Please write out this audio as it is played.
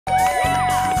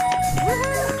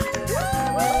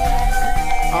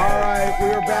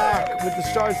with the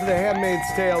stars of The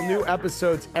Handmaid's Tale. New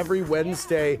episodes every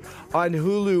Wednesday on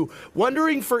Hulu.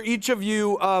 Wondering for each of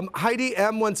you, Heidi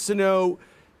M wants to know,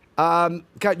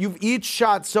 God, you've each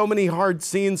shot so many hard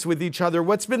scenes with each other.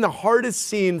 What's been the hardest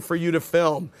scene for you to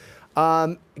film?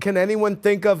 Can anyone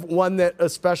think of one that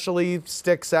especially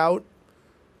sticks out?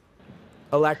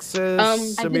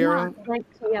 Alexis, Samira? I did not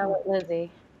like to yell at Lizzie.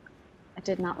 I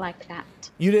did not like that.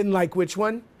 You didn't like which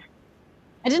one?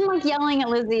 I didn't like yelling at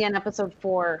Lizzie in episode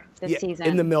 4 this season.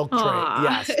 In the milk tray,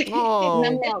 yes. Oh.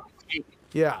 In the milk tank.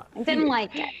 Yeah. I didn't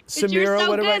like it. Samira,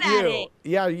 what about you?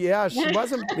 Yeah, she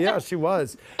wasn't. Yeah, she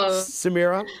was.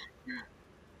 Samira?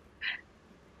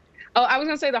 Oh, I was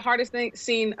going to say the hardest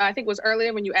scene, I think, was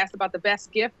earlier when you asked about the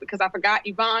best gift, because I forgot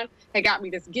Yvonne had got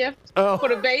me this gift for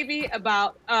the baby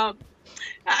about, I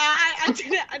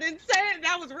didn't say it.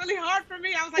 That was really hard for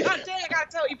me. I was like, oh, Jay, I got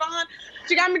to tell Yvonne.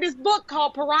 She got me this book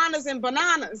called Piranhas and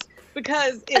Bananas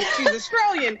because she's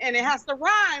Australian and it has to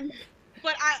rhyme.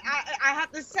 But I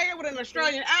have to say it with an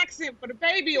Australian accent for the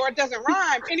baby or it doesn't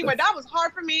rhyme. Anyway, that was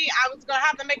hard for me. I was going to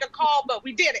have to make a call, but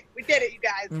we did it. We did it, you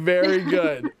guys. Very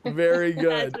good. Very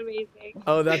good. That's amazing.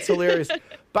 Oh, that's hilarious.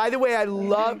 By the way, I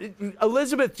love,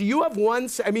 Elizabeth, do you have one,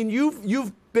 I mean,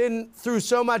 you've been through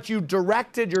so much. You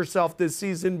directed yourself this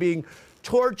season being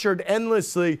tortured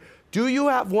endlessly. Do you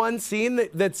have one scene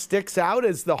that sticks out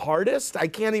as the hardest? I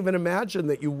can't even imagine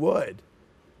that you would.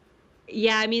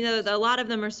 Yeah, I mean, a lot of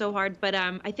them are so hard, but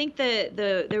I think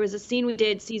there was a scene we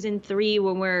did season 3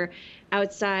 when we're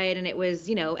outside and it was,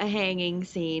 you know, a hanging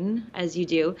scene, as you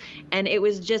do, and it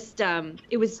was just,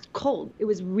 it was cold. It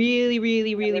was really,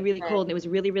 really, really, really cold, and it was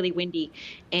really, really windy,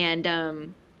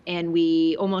 and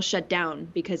we almost shut down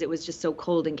because it was just so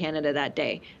cold in Canada that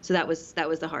day. So that was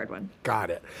the hard one.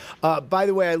 Got it. By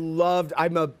the way,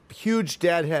 I'm a huge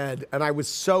Deadhead, and I was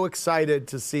so excited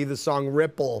to see the song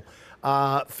Ripple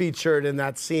featured in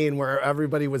that scene where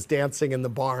everybody was dancing in the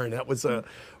barn. That was a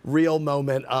real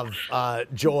moment of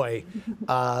joy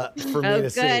for me to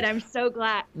see. Oh, good. I'm so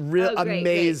glad.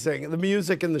 Amazing. Great. The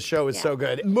music in the show is so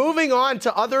good. Moving on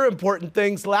to other important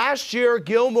things. Last year,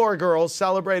 Gilmore Girls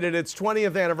celebrated its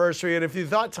 20th anniversary, and if you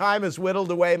thought time has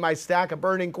whittled away my stack of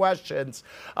burning questions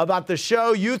about the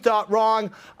show, you thought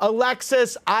wrong.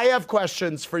 Alexis, I have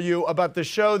questions for you about the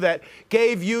show that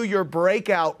gave you your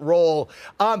breakout role.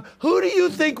 Who do you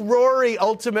think Rory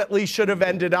ultimately should have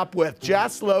ended up with,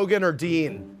 Jess, Logan, or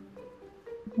Dean?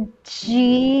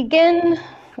 Jigen.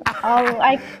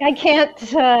 I can't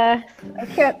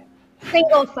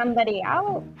single somebody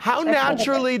out. How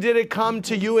naturally did it come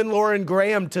to you and Lauren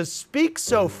Graham to speak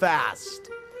so fast?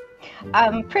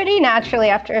 Pretty naturally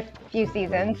after a few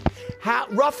seasons.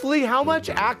 Roughly how much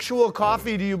actual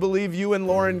coffee do you believe you and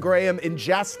Lauren Graham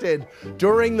ingested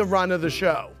during the run of the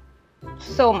show?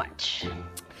 So much.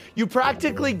 You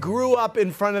practically grew up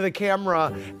in front of the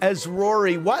camera as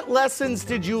Rory. What lessons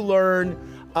did you learn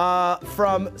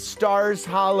from Stars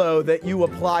Hollow that you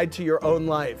applied to your own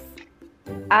life?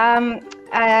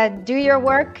 Do your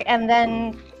work and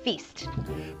then feast.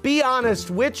 Be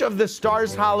honest, which of the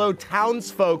Stars Hollow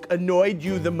townsfolk annoyed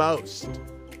you the most?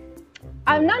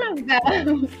 None of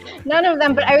them. None of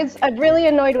them, but I was really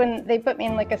annoyed when they put me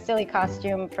in like a silly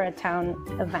costume for a town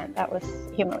event. That was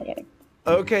humiliating.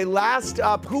 Okay, last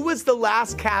up, who was the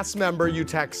last cast member you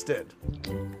texted?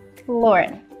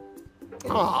 Lauren.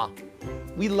 Aw,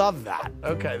 we love that.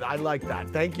 Okay, I like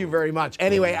that. Thank you very much.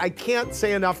 Anyway, I can't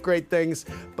say enough great things,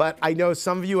 but I know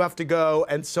some of you have to go,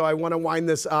 and so I want to wind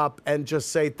this up and just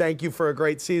say thank you for a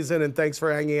great season, and thanks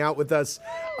for hanging out with us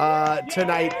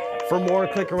tonight. For more,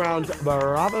 click around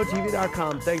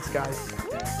BravoTV.com. Thanks, guys.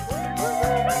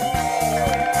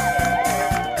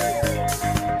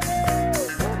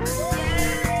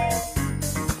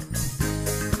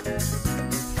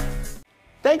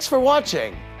 Thanks for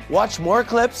watching. Watch more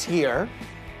clips here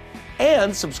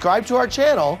and subscribe to our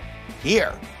channel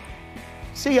here.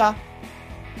 See ya.